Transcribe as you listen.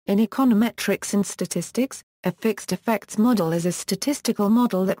In econometrics and statistics, a fixed effects model is a statistical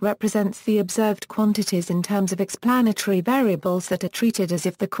model that represents the observed quantities in terms of explanatory variables that are treated as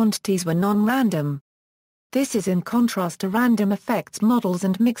if the quantities were non-random. This is in contrast to random effects models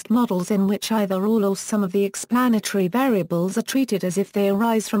and mixed models in which either all or some of the explanatory variables are treated as if they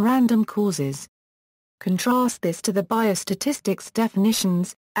arise from random causes. Contrast this to the biostatistics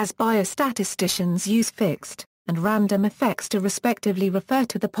definitions, as biostatisticians use fixed and random effects to respectively refer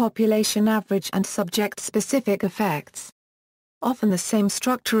to the population average and subject-specific effects. Often the same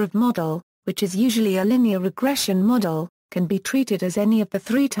structure of model, which is usually a linear regression model, can be treated as any of the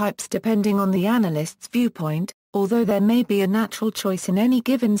three types depending on the analyst's viewpoint, although there may be a natural choice in any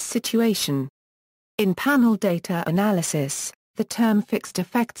given situation. In panel data analysis, the term fixed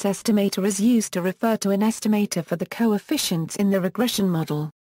effects estimator is used to refer to an estimator for the coefficients in the regression model.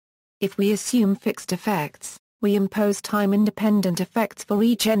 If we assume fixed effects, we impose time-independent effects for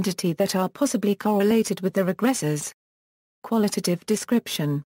each entity that are possibly correlated with the regressors. Qualitative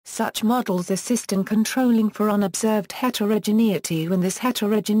description: such models assist in controlling for unobserved heterogeneity when this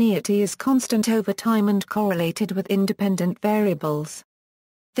heterogeneity is constant over time and correlated with independent variables.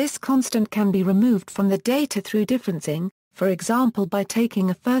 This constant can be removed from the data through differencing, for example by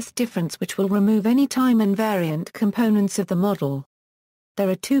taking a first difference which will remove any time-invariant components of the model. There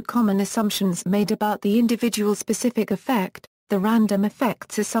are two common assumptions made about the individual specific effect, the random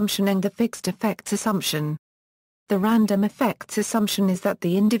effects assumption and the fixed effects assumption. The random effects assumption is that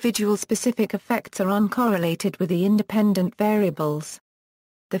the individual specific effects are uncorrelated with the independent variables.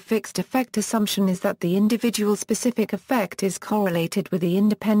 The fixed effect assumption is that the individual specific effect is correlated with the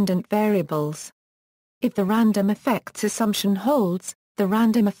independent variables. If the random effects assumption holds, the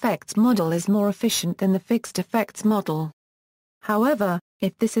random effects model is more efficient than the fixed effects model. However,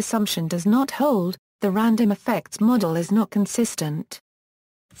 if this assumption does not hold, the random effects model is not consistent.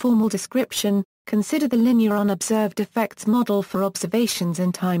 Formal description: consider the linear unobserved effects model for observations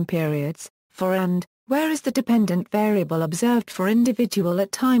in time periods, for and, where is the dependent variable observed for individual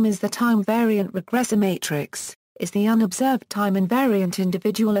at time is the time-variant regressor matrix, is the unobserved time-invariant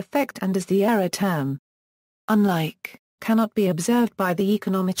individual effect and is the error term. Unlike, cannot be observed by the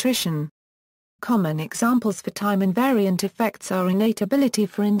econometrician. Common examples for time-invariant effects are innate ability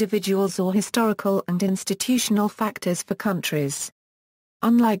for individuals or historical and institutional factors for countries.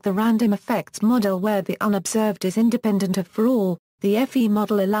 Unlike the random effects model where the unobserved is independent of for all, the FE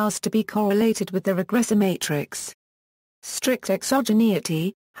model allows to be correlated with the regressor matrix. Strict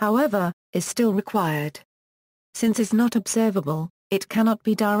exogeneity, however, is still required. Since is not observable, it cannot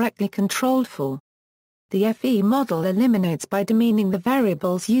be directly controlled for. The FE model eliminates by demeaning the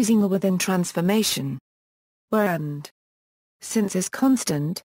variables using a within transformation. Where and since is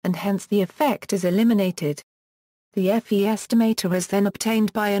constant, and hence the effect is eliminated. The FE estimator is then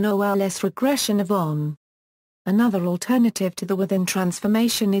obtained by an OLS regression of ON. Another alternative to the within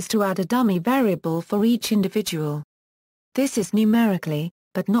transformation is to add a dummy variable for each individual. This is numerically,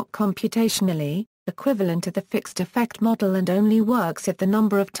 but not computationally, equivalent to the fixed effect model and only works if the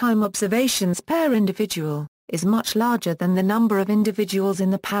number of time observations per individual is much larger than the number of individuals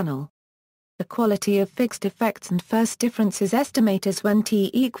in the panel. The quality of fixed effects and first differences estimators when t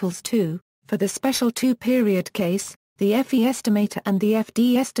equals 2, for the special two-period case, the FE estimator and the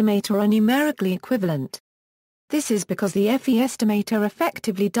FD estimator are numerically equivalent. This is because the FE estimator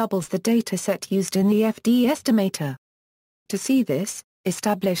effectively doubles the dataset used in the FD estimator. To see this,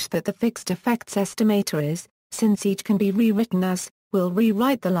 establish that the fixed effects estimator is, since each can be rewritten as, we'll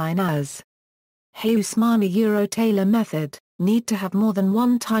rewrite the line as. Huysmans-Taylor method, need to have more than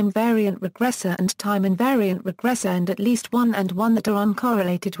one time-variant regressor and time-invariant regressor and at least one and one that are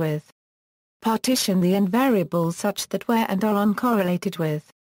uncorrelated with. Partition the n variables such that where and are uncorrelated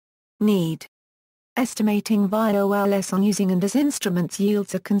with. Need. Estimating via OLS on using and as instruments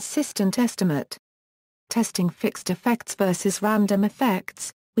yields a consistent estimate. Testing fixed effects versus random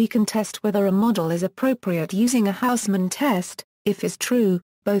effects, we can test whether a model is appropriate using a Hausman test, if is true,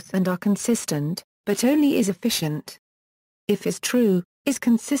 both and are consistent, but only is efficient. If is true, is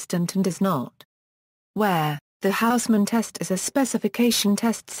consistent and is not. Where, the Hausman test is a specification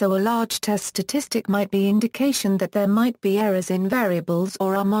test so a large test statistic might be indication that there might be errors in variables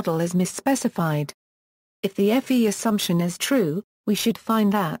or our model is misspecified. If the FE assumption is true, we should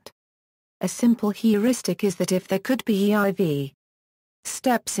find that. A simple heuristic is that if there could be EIV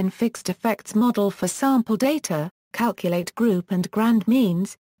steps in fixed effects model for sample data, calculate group and grand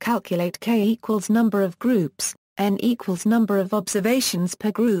means, calculate K equals number of groups, N equals number of observations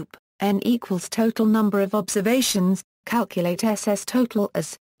per group, N equals total number of observations, calculate SS total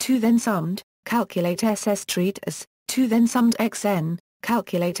as 2 then summed, calculate SS treat as 2 then summed xn,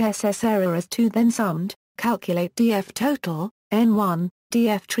 calculate SS error as 2 then summed, calculate DF total, N1,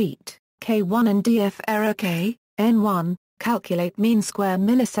 DF treat, K1 and DF error K, N1, calculate mean square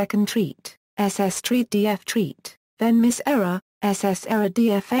millisecond treat, SS treat DF treat, then miss error, SS error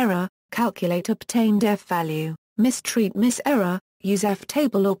DF error, calculate obtained F value, miss treat miss error, use F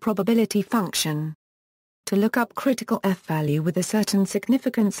table or probability function. To look up critical F value with a certain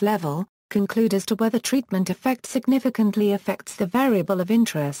significance level, conclude as to whether treatment effect significantly affects the variable of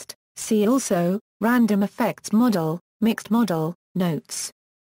interest. See also, Random Effects Model, Mixed Model, Notes.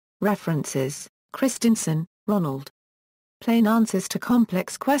 References, Christensen, Ronald. Plain Answers to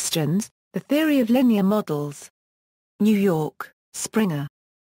Complex Questions, The Theory of Linear Models. New York, Springer.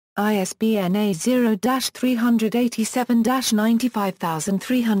 ISBN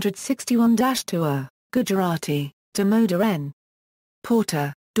A0-387-95361-2. Gujarati, Damodar N.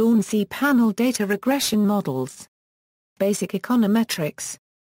 Porter, Dawn cPanel Data Regression Models. Basic Econometrics.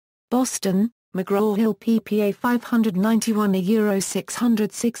 Boston, McGraw-Hill PPA 591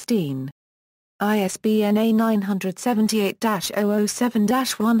 €616. ISBN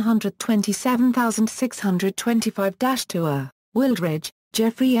A978-007-127625-2. Wildridge,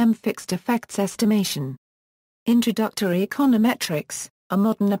 Jeffrey M. Fixed Effects Estimation. Introductory Econometrics, A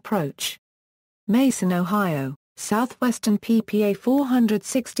Modern Approach. Mason, Ohio, Southwestern PPA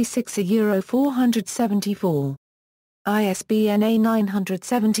 466 €474. ISBN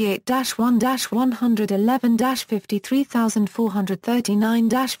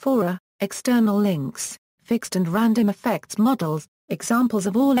A978-1-111-53439-4. External links, Fixed and Random Effects Models, examples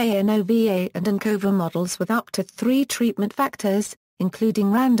of all ANOVA and ANCOVA models with up to 3 treatment factors,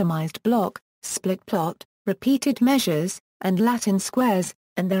 including randomized block, split plot, repeated measures, and Latin squares,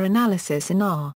 and their analysis in R.